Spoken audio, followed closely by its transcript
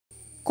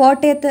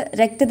കോട്ടയത്ത്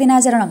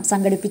രക്തദിനാചരണം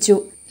സംഘടിപ്പിച്ചു.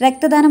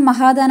 രക്തദാനം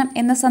മഹാദാനം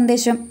എന്ന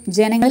സന്ദേശം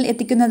ജനങ്ങളിൽ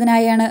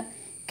എത്തിക്കുന്നതിനായാണ്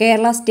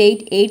കേരള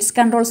സ്റ്റേറ്റ് എയ്ഡ്സ്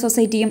കൺട്രോൾ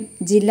സൊസൈറ്റിയും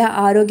ജില്ലാ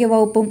ആരോഗ്യ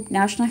വകുപ്പും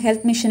നാഷണൽ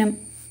ഹെൽത്ത് മിഷനും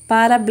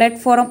പാല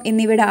ബ്ലഡ് ഫോറം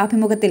എന്നിവയുടെ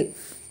ആഭിമുഖ്യത്തിൽ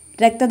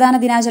രക്തദാന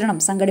ദിനാചരണം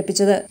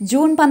സംഘടിപ്പിച്ചത്.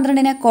 ജൂൺ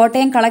 12-ന്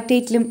കോട്ടയം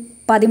കളക്ടറേറ്റിലും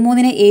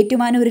 13-ന്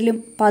ഏറ്റുമാനൂരിലും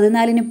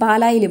 14-ന്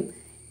പാലായിലും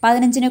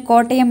 15-ന്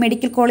കോട്ടയം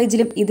മെഡിക്കൽ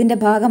കോളേജിലും ഇതിന്റെ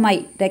ഭാഗമായി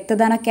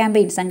രക്തദാന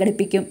ക്യാമ്പയിൻ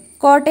സംഘടിപ്പിക്കും.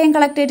 കോട്ടയം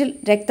കളക്ടറേറ്റിൽ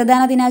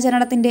രക്തദാന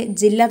ദിനാചരണത്തിന്റെ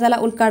ജില്ലാതല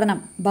ഉദ്ഘാടനം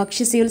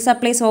ഭക്ഷ്യ സിവിൽ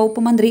സപ്ലൈസ്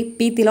വകുപ്പ് മന്ത്രി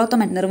പി.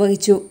 തിലോത്തമൻ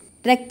നിർവഹിച്ചു.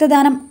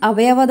 രക്തദാനം,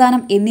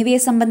 അവയവദാനം എന്നിവയെ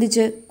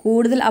സംബന്ധിച്ച്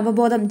കൂടുതൽ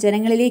അവബോധം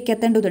ജനങ്ങളിലേക്ക്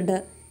എത്തേണ്ടതുണ്ട്.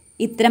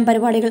 ഇത്തരം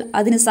പരിപാടികൾ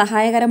അതിന്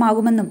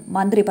സഹായകരമാകുമെന്നും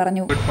മന്ത്രി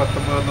പറഞ്ഞു.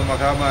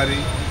 മഹാമാരി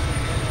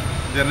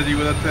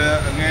ജനജീവിതത്തെ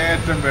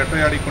അങ്ങേയറ്റം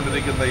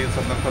വേട്ടയാടിക്കൊണ്ടിരിക്കുന്ന ഈ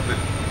സന്ദർഭത്തിൽ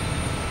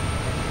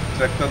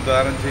രക്തം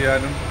ദാനം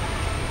ചെയ്യാനും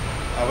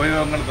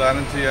അവയവങ്ങൾ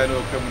ദാനം ചെയ്യാനും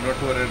ഒക്കെ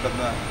മുന്നോട്ട്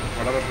വരേണ്ടുന്ന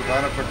വളരെ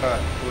പ്രധാനപ്പെട്ട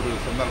ഒരു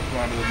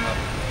സന്ദർഭമാണിതെന്ന്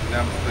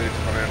ഞാൻ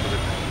പ്രത്യേകിച്ച്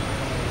പറയേണ്ടതില്ല.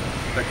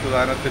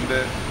 രക്തദാനത്തിൻ്റെ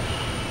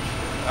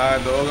ആ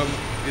ലോകം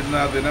ഇന്ന്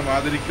ആ ദിനം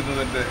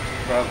ആദരിക്കുന്നതിൻ്റെ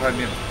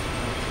പ്രാധാന്യം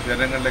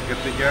ജനങ്ങളിലേക്ക്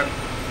എത്തിക്കാൻ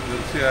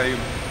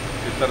തീർച്ചയായും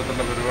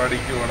ഇത്തരത്തിലുള്ള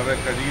പരിപാടിക്ക് വളരെ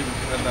കഴിയും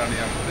എന്നാണ്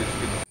ഞാൻ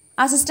പ്രതീക്ഷിക്കുന്നത്.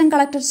 അസിസ്റ്റന്റ്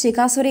കളക്ടർ ശിഖ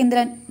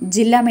സുരേന്ദ്രൻ,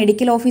 ജില്ലാ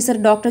medical officer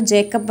doctor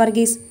Jacob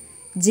Varghese,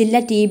 ജില്ലാ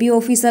TB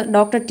officer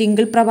doctor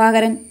twinkle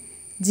Prabhakaran,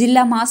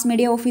 ജില്ലാ മാസ്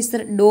മീഡിയ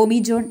ഓഫീസർ ഡോമി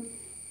ജോൺ,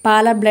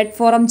 പാല blood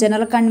forum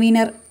general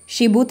convener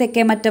Shibu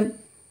Thekkemattam,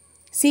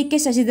 CK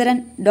Sasidharan,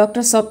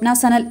 doctor സ്വപ്ന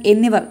സനൽ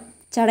എന്നിവർ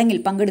ചടങ്ങിൽ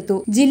പങ്കെടുത്തു.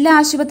 ജില്ലാ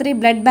ആശുപത്രി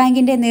ബ്ലഡ്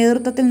ബാങ്കിന്റെ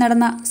നേതൃത്വത്തിൽ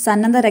നടന്ന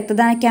സന്നദ്ധ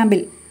രക്തദാന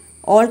ക്യാമ്പിൽ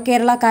ഓൾ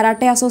കേരള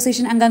കരാട്ടെ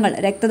അസോസിയേഷൻ അംഗങ്ങൾ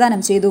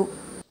രക്തദാനം ചെയ്തു.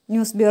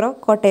 News bureau,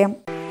 Kottayam.